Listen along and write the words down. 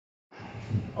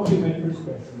Okay, my first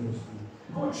question was to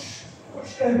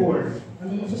Coach Ebor,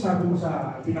 ano masasabi mo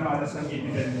sa pinakalas ng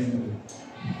APL ngayon?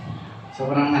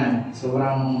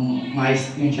 Sobrang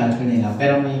maayos yung shot ko nila,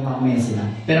 pero may mga messy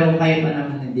lang. Pero kaya pa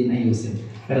naman din ayusin.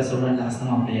 Pero sobrang lakas ng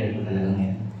mga player ko talaga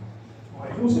ngayon.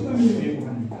 Okay, kung saan kami yung Ebor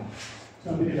kanina?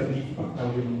 Sabi nila, may ipagtaw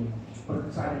yung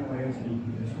pagkasali mo ngayon sa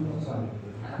APL. Ano masasabi mo?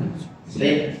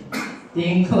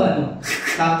 Tingin ko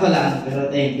sakto lang, pero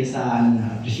thank you sa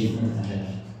appreciate mo talaga.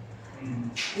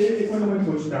 Ikaw naman,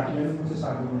 Coach Dak, ano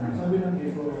masasabi mo na? Sabi ng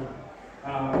Ebor,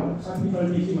 sa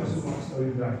PLTC mas sumakas na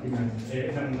yung drafting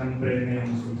ng Bren na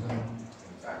yung gusto sa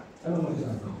ano mo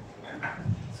sabi?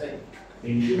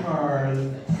 Thank you, Carl.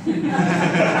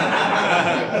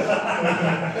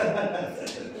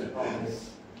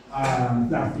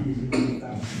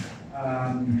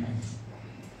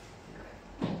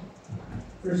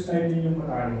 First time ninyong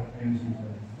matalo ngayong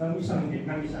season. Ng isang game.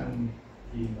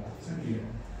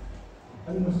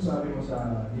 Ano masasabi mo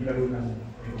sa nilaro ng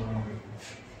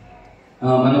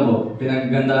ano po,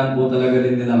 pinagandaan po talaga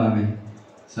din nila kami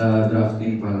sa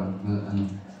drafting para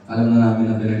alam na namin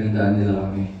na pinagandaan nila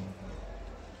kami.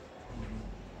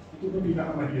 Ito ba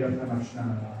pinakamahirap na match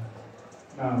na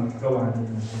gawa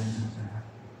nyo?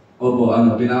 Opo,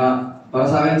 para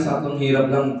sa akin saktong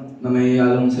hirap lang na may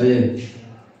halong saya eh.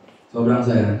 Sobrang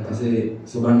saya kasi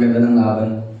sobrang ganda ng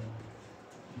laban.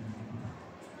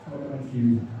 Sobrang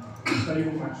cute. Basta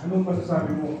yung match. Anong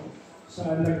masasabi mo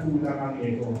sa nagkulang ang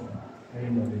Echo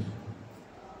ngayon ba rin?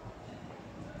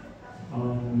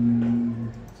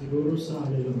 Siguro sa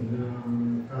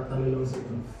katalo lang sa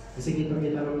ito. Kasi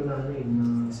kita-kita naman na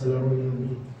sa laro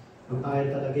namin. Ang tayo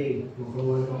talaga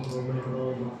macro,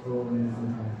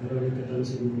 pero hindi ka talo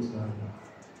siguro sa akin.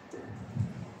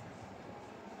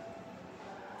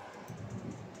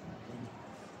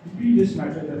 The previous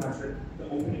match at the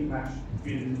opening match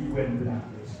with UN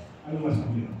Blacklist. Ano mas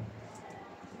mahirap?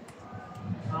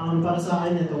 Para sa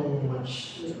akin itong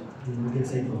match,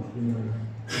 against ito,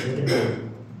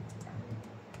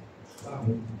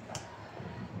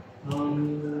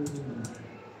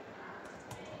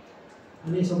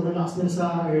 sobrang lakas din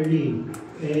sa early.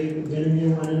 Ganun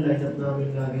yung lineup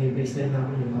namin lagi, yung baseline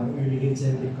namin, yung parang early game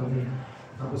centric kami.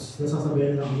 Tapos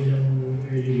nasasabayan lang kami ng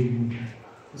early game.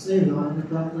 Tapos ayun,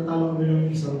 natalo kami ng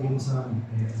isang game sa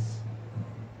MPS.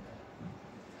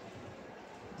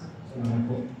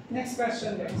 Next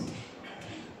question, guys.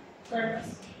 Carlos.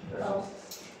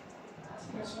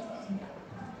 Next question.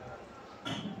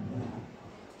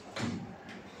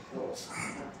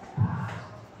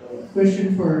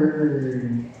 Question for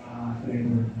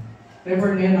Trevor.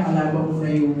 Trevor, ngayon nakalaban mo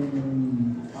na yung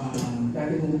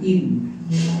dati mong team.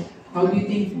 How do you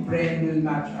think Bren will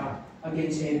match up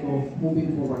against Echo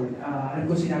moving forward? Alam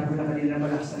ko sinabi na kanina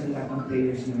malakas na lahat ng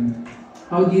players na.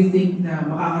 How do you think na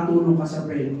makakatulong ka sa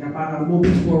Bren na para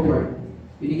moving forward,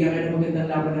 binigyan ka ng magandang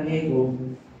laban ng Echo,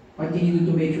 continue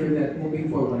to make sure that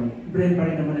moving forward, Bren pa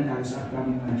rin naman nanalo sa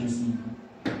upcoming matches dito?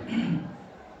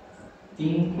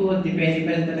 Tingin ko, depende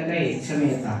pa rin talaga sa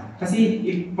meta. Kasi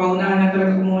paunahan na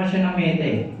talaga kumuha siya ng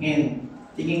meta Ngayon,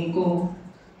 tingin ko,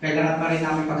 kailangan pa rin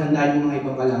namin paghandaan yung mga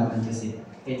ipapalaban kasi.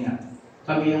 Kaya nga,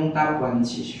 kami yung top 1,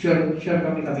 sure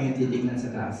kami yung titignan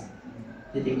sa taas.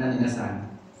 Titignan nila sa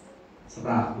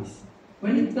practice.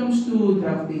 When it comes to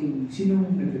drafting, sino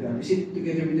nag-draft? Is it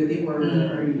together with the team or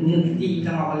Hindi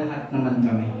lang ako lahat naman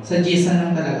kami. Sa GSA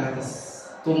lang talaga, tapos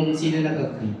kung sino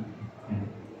nag-agree.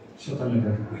 Siya talaga.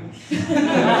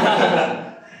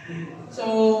 So,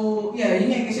 yeah, yun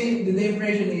nga kasi the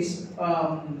impression is,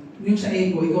 yung sa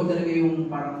Echo, ikaw talaga yung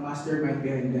parang mastermind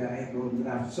behind the Echo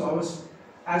draft. So I was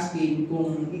asking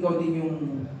kung ikaw din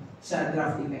yung sa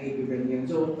drafting na AP Bren yan.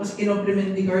 So, kasi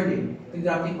kinomplement ni Carl yung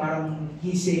drafting parang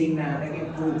he's saying na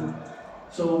nag-improve.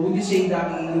 So, would you say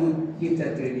that you would give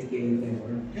that credit kay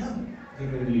Trevor? Yeah,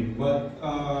 definitely. But,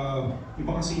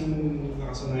 iba kasi yung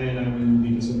nakasanayan namin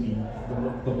dito sa team.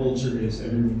 The culture is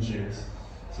everyone shares.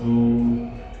 So,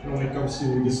 when it comes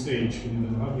to this stage, when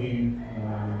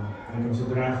it comes to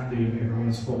drafting,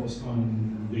 everyone's focused on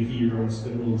the heroes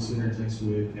that will synergize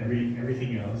with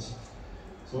everything else.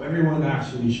 So everyone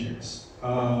actually shares.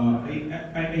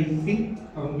 I think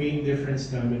ang main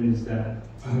difference namin is that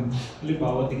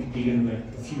halimbawa, tigtigan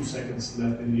like a few seconds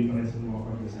left and hindi pa rin sa mga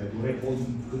pag-decide. What I told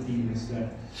the team is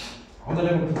that ako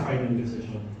na lang mag-final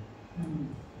decision.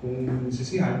 Kung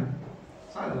sisihan,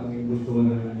 saan lang yung gusto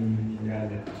na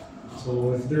nangyari.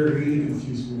 So if they're really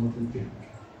confused with what to pick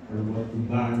or what to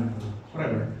ban or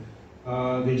whatever,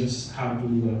 they just have to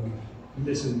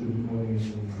listen to me.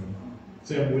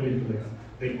 So I'm willing to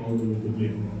take all the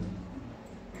blame on.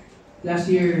 Last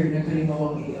year,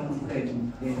 nagkalimawa kay ang Bren.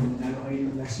 Then, nalo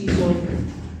kayo ng last season.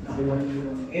 nakuha niyo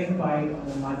yung M5,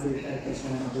 ang mother titles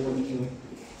na nakuha niyo.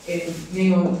 And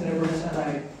ngayon, Trevor has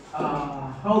arrived.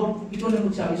 Ikaw na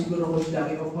magsabi siguro, Coach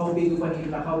Daki, of how big of an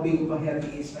impact, how big of a help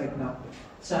he is right now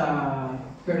sa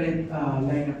current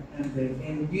lineup natin.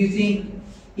 And do you think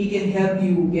he can help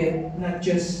you get not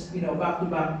just,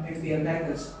 back-to-back MPL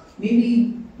titles,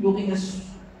 maybe looking as,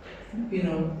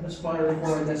 as far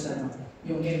forward as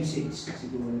yung M6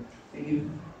 siguro. Thank you.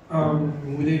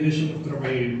 With the addition of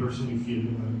Trabay, I personally feel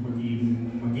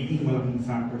magiging malaking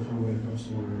factor for when it comes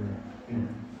to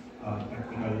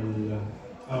technical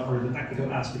or the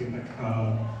tactical aspect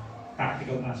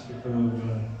of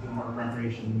our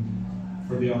preparation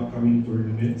for the upcoming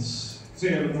tournaments.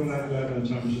 Kasi alam naman natin na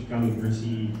championship caliber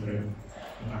si Bren,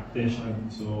 a tactician.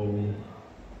 So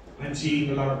I'm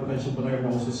seeing a lot of potential, but I'm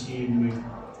also seeing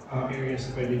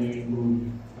areas na pwede niya improve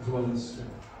as well as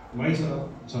myself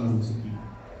sa team.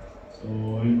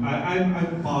 So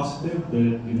I'm positive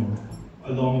that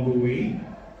along the way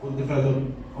we'll develop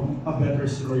a better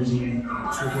synergy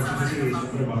kasi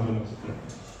siyempre bago lang sa team.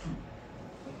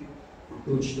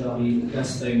 Coach Daki,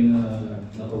 last time na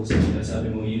na-post kita,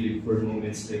 sabi mo you live for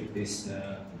moments like this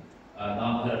na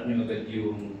nakakaharap niyo agad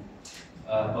yung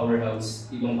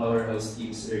ibang powerhouse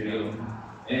teams early on.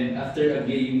 And after a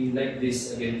game like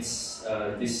this against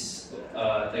this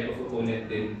type of opponent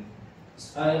din,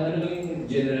 ano lang yung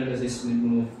general assessment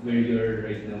mo where you're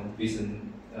right now based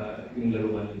on yung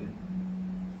laruan mo?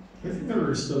 I think there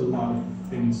are still a lot of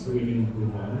things that we can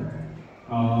improve on.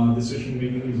 Decision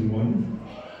making is one.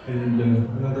 And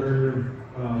another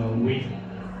way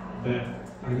that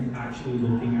I'm actually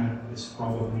looking at is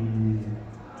probably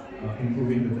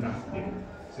improving the drafting.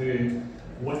 So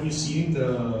what you see in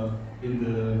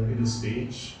the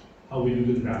stage, how we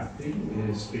do the drafting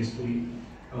is basically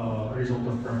a result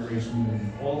of preparation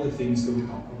and all the things that we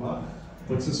talk about.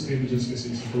 But sa scrimmages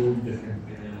kasi it's totally different.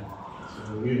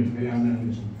 So yun, kailangan natin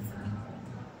siya.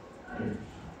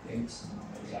 Thanks.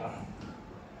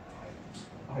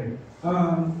 Okay.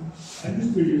 I'm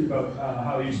just curious about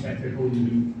how you spent your Holy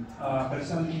Week. But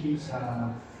some teams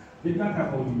did not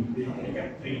have Holy Week. They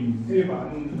kept training. Kayo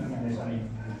ba? Anong nangyari sa inyo?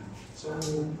 So,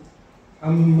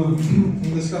 ang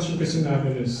discussion kasi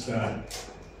namin is that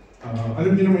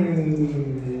alam niyo naman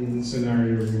yung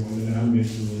scenario yung namin,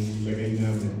 yung lagay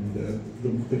namin,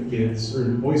 the kids, or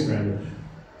the boys rather,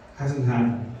 hasn't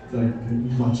had like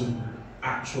much of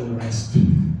actual rest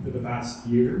for the past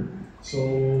year. So,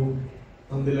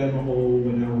 ang dilemma ko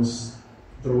when I was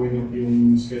throwing up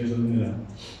yung schedule nila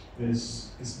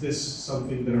is this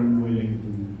something that I'm willing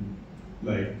to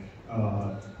like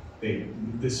take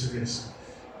this risk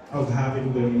of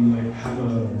having them like have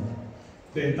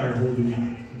the entire whole week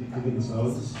to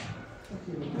themselves.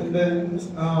 And then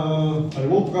I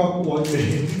woke up one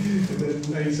day and then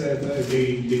I said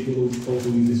they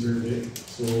totally deserve it.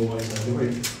 So I said,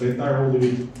 okay, the entire whole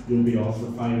week you'll be off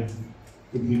for 5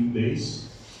 complete days.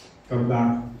 Come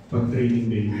back pag training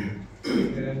day.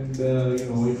 And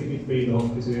I think it paid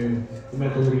off kasi the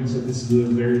mental reset is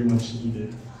very much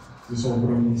needed. So,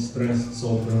 sobrang stressed,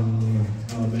 sobrang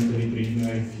mentally drained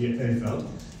na I felt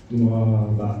yung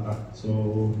mga bata.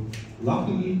 So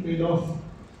luckily it paid off.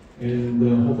 And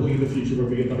hopefully in the future,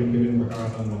 mabigyan pa rin kami ng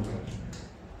pagkakataon.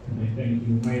 Okay, thank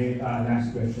you. My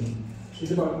last question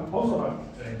is also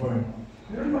about Trevor.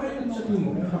 Meron ba kayong sa team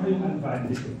mo? Meron ba kayong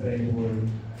advantage of Trevor?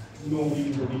 Knowing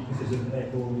the weaknesses of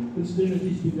Trevor? Considering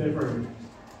he's been there for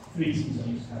 3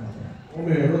 seasons.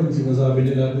 Meron. Sinasabi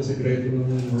niya lahat ng sekreto ng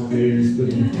mga players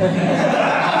doon.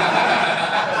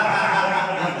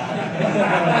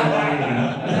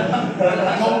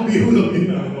 Ang bihulog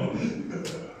din ako.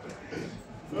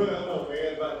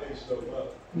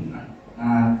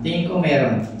 Tingin ko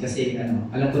meron kasi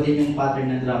alam ko din yung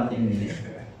pattern ng drafting nila.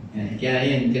 Kaya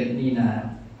yun,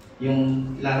 kanina,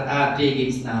 yung 3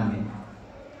 games namin.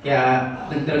 Kaya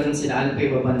nagdragon sila, alam ko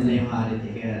ibaba nila yung Harit.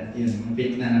 Kaya yun,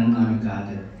 pick na lang namin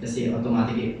kaagad. Kasi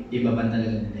automatic ibaba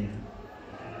talaga nila yun.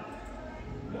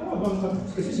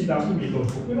 Kasi si Daki may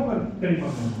notebook. Pero kayo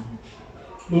mga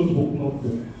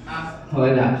notebook.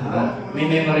 Wala. May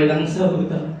memory lang sa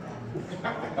buta.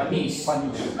 Panis.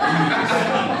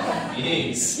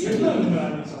 Yes.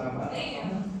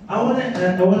 I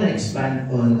wanna expand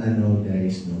on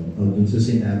guys dun sa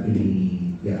sinabi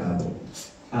ni Abo.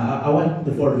 I want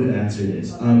the four to answer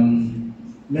this.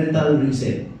 Mental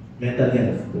reset, mental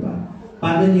health, di ba?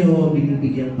 Paano nyo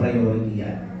binibigyang priority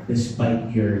yan despite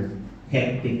your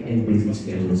hectic and busy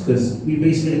schedules? Because we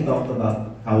basically talked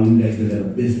about how you guys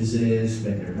develop businesses,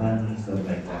 spend your money, stuff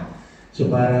like that. So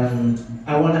parang,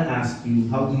 I wanna ask you,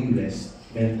 how do you rest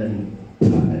mentally?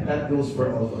 And that goes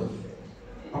for all of you.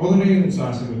 Ako na yung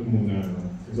sasagot muna.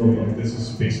 So this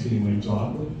is basically my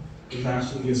job. It's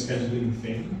actually a scheduling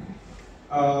thing.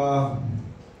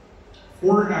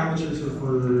 For amateurs or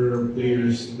for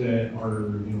players that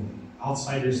are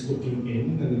outsiders looking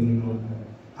in, and then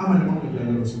malamang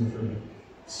naglalaro sila for like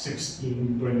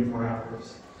 16, 24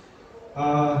 hours.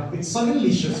 It suddenly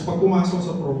shifts, pag pumasok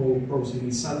sa pro scene,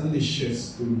 it suddenly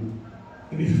shifts to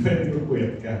hindi pwede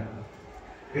magpuyat ka.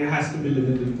 It has to be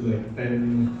limited to like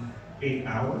 8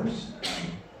 hours.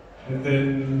 And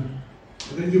then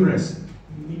you rest.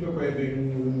 Hindi ka pwedeng,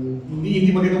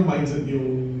 hindi magandang mindset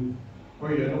yung,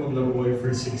 maglaro kayo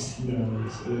for 16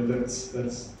 hours.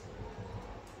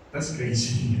 That's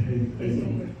crazy, I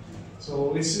think.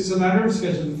 So it's a matter of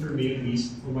scheduling for me, at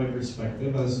least from my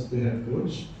perspective as the head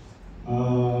coach.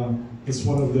 It's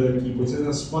one of the key points, and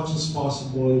as much as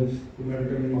possible, kung meron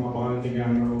kami mga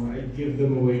pangalang araw, I give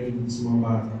them away to sa mga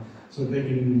bata so they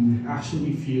can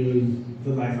actually feel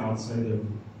the life outside of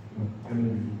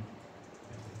MLB.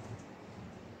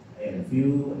 And if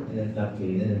you and then top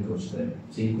and then coach them,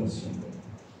 same question.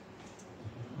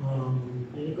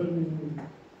 Hindi ko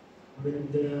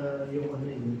maganda yung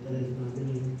talent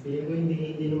natin. Piling ko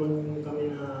hindi naman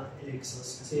kami na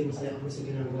exhaust kasi masaya kami sa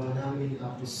ginagawa namin,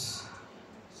 tapos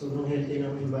sobrang healthy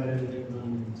ng environment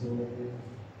namin. So,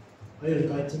 ayun,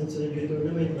 kahit sunod-sunod yung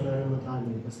tournament, wala naman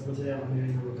talo. Basta masaya kami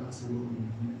rin na magkakasama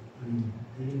kami.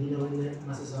 Hindi naman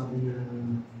masasabi na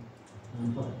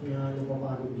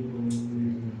napapagod yung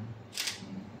mga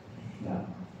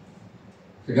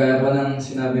Kagaya pa ng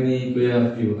sinabi ni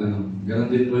Kuya Q, ganun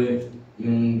din po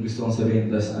yung gusto kong sabihin,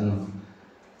 tas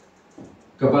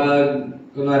kapag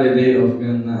kunwari day off,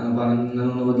 parang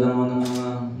nanonood lang ako ng mga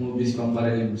movies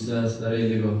pang-relieve sa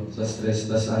sarili ko, sa stress,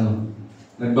 tas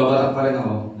nagbabatak pa rin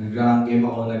ako, nag-rank game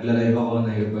ako, nagla-live ako,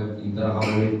 nag-interact ako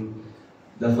with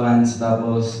the fans,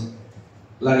 tapos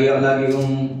lagi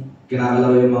kong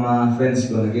kinakalaw yung mga friends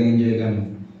ko, nag-enjoy kami.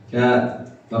 Kaya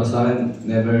para sa akin,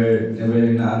 never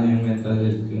na yung mental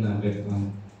health ko na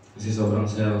apektuhan. Kasi sobrang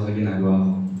saya ko sa ginagawa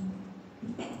ko.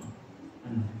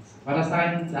 Para sa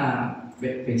akin,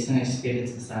 based na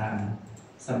experience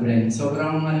sa Bren,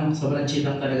 sobrang chill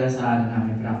lang talaga sa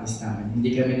namin, practice namin.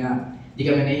 Hindi kami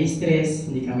na-stress,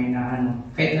 hindi kami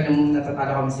kahit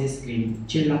natatalo kami sa screen,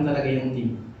 chill lang talaga yung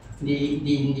team.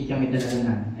 Hindi kami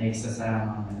talaga na-extra sa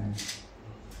mga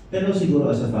Pero siguro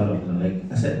as a follow-up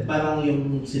parang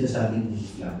yung sinasabing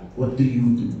lang, what do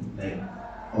you do? Like,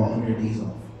 on your days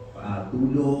off?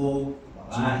 Tulog,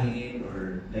 pakain,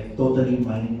 or like totally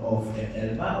mind off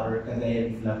ML ba? Or kagaya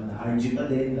ni Flam na RG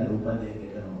pa din, laro pa din,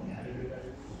 ito na mangyari?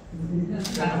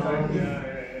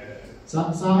 Sa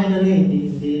akin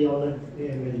hindi ako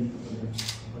nag-ML.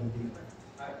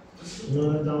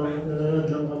 Nanonood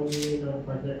lang kami ng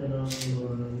partner ko ng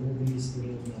mga movies,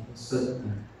 tapos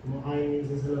kumakain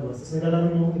minsan sa labas, tapos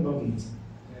naglalaro yung ibang games.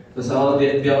 Tapos ako,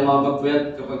 di ako makapagpuyat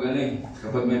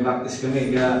kapag may practice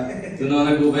kami, kaya doon ako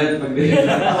nagpupuyat pag di.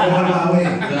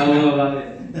 Ako mabawi.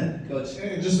 Coach,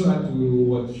 just to add to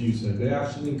what you said, they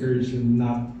actually encourage you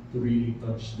not to really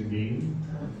touch the game.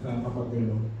 Kapag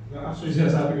actually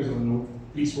sinasabi ko sa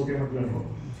please huwag kayo maglaro.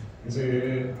 Kasi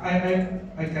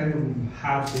I kind of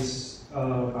have this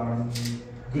parang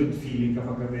good feeling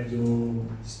kapag medyo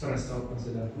stressed out na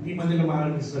sila. Hindi man nila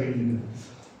mahal yung sarili nila.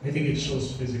 I think it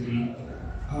shows physically.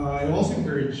 I also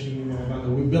encourage yung mga bata,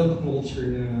 we build a culture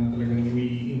na talagang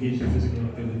we engage in physical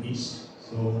activities.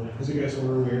 So, as you guys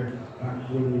were aware, back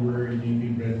when we were in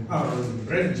the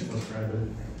Bren sports rather,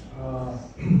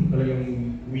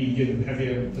 talagang we give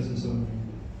heavy emphasis on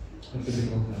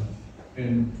physical health.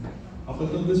 And up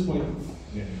until this point,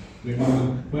 may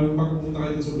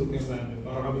pagpupunta kayo sa bootcamp natin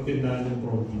para kami tindahan ng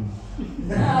protein.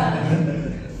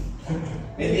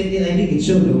 And I think it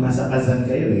showed yung nasa Kazan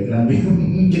kayo grabe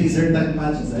yung certain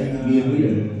matches ay nabigyan ko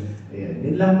yun.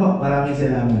 Yun lang po, maraming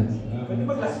salamat. Pwede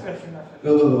ba last question na?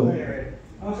 Go.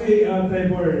 Okay,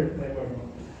 Trevor.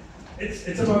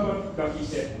 It's about what you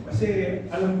said. Kasi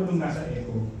alam ko nung nasa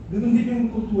Echo, ganun din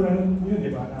yung kultura ng yun, di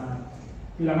ba? Na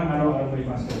kailangan araw-araw may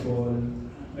basketball,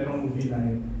 merong movie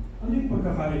night. Ano yung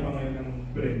pagkakaiba ngayon ng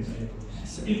Bren sa Echo?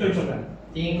 In terms of that?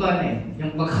 Tingin ko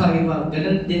yung pagkakaiba,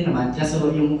 ganun din naman.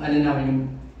 Kaso yung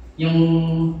namin, yung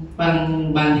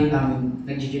parang banding namin,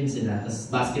 nag-gym sila,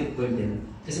 tapos basketball din.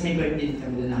 Kasi may court din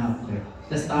kami doon na half court.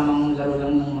 Tapos tamang laro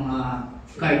lang ng mga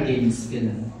card games,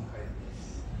 gano'n.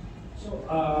 So,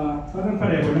 parang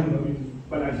pareho lang, no? Yung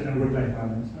balance ng work-life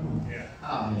balance.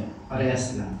 Parehas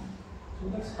lang.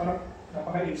 So, that's parang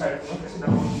napaka-exciting mo kasi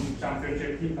nakong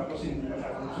championship team tapos hindi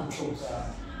masyadong susog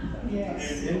sa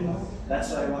MPL, no? That's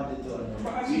why I wanted to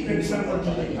Baka secret lang for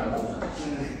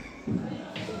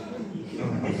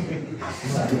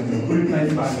Full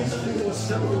time balance.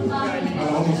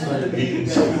 Ako mo start.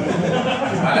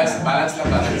 Balance lang,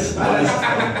 balance.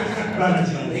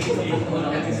 Balance.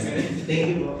 Thank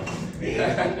you po.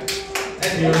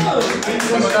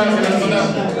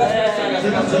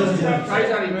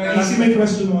 Easy may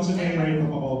question mo kasi may line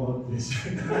ako about this.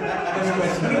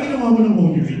 Ano ginawa mo ng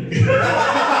motivate?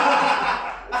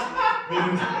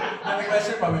 May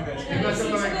question pa, may question.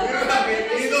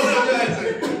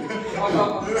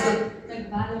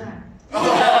 Nagbalo na.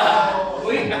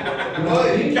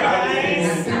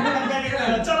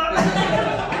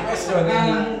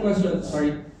 Question,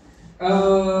 sorry.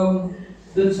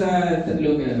 Doon sa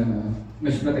tatlong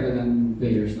mas matagal ng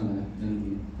players ng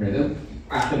Red.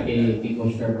 Actually, kay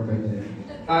Coach Trevor pa rin.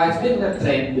 It's been that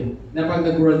trend na pag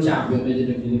nag-world champion, medyo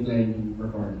nag-decline yung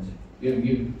performance.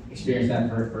 You've experienced that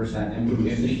for first hand, M2,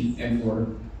 M3, M4.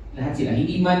 Lahat sila.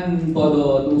 Hindi man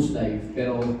todo nose dive,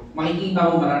 pero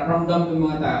makikita mo, mararamdam ng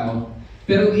mga tao.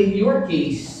 Pero in your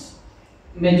case,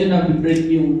 medyo nag-break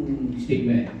yung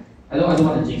stigma. I don't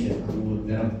want to jinx it.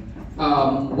 Pero,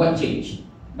 what changed?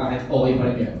 Bakit okay pa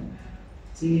rin yan?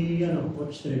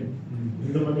 Coach Trev.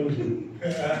 Yung dumating siya.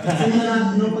 Kasi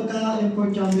nung pagka-import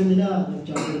champion nila,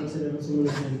 nag-champion na sila ng sumunod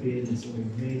sa MPL. So,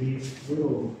 maybe,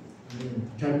 siguro,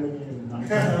 champion niya yun.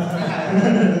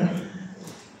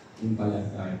 Yung pala.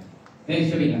 Eh,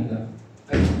 sabihin natin.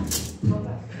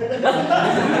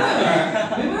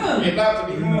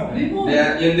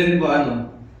 Yun din po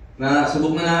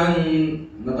subok na namin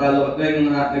natalo nung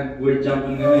nag-world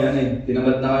champion kami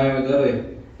tinamad na kami maglaro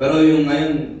Pero yung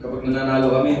ngayon, kapag nananalo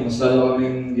kami, mas lalo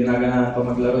kaming ginagana pa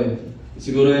maglaro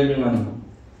Siguro yun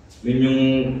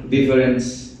yung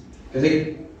difference.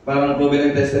 Kasi parang proven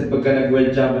and tested pagka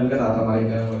nag-world champion ka, tatamarin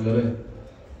ka na maglaro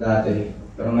Dati.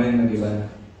 Pero ngayon nag-iba na.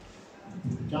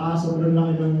 Tsaka sobrang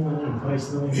laki ng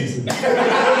price ng MSC.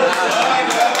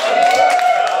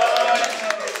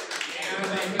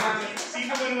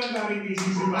 Sino ba naman namin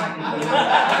PCC ba?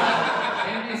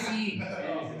 MSC.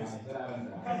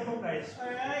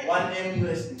 1M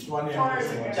USD. 1M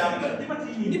USD. Champion.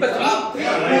 Hindi ba 3? 1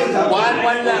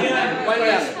 lang. 1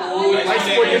 lang. Vice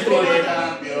for your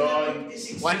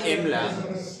 1M lang.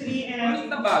 3M.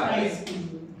 Ano na bagay?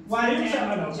 1M.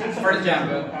 For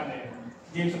champion.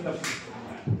 Games of the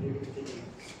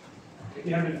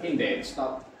Hindi,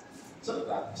 stop.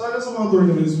 Sana sa mga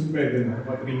tournaments, pwede na.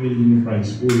 3 million yung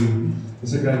prize pool.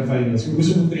 Sa grand finals. Kung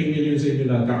gusto mo 3 million sa inyo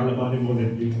lahat, kakalapanin mo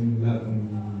ulit yung lahat ng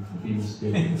teams.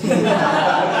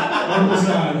 Tapos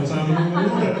sa amin yung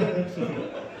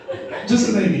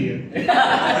just an idea.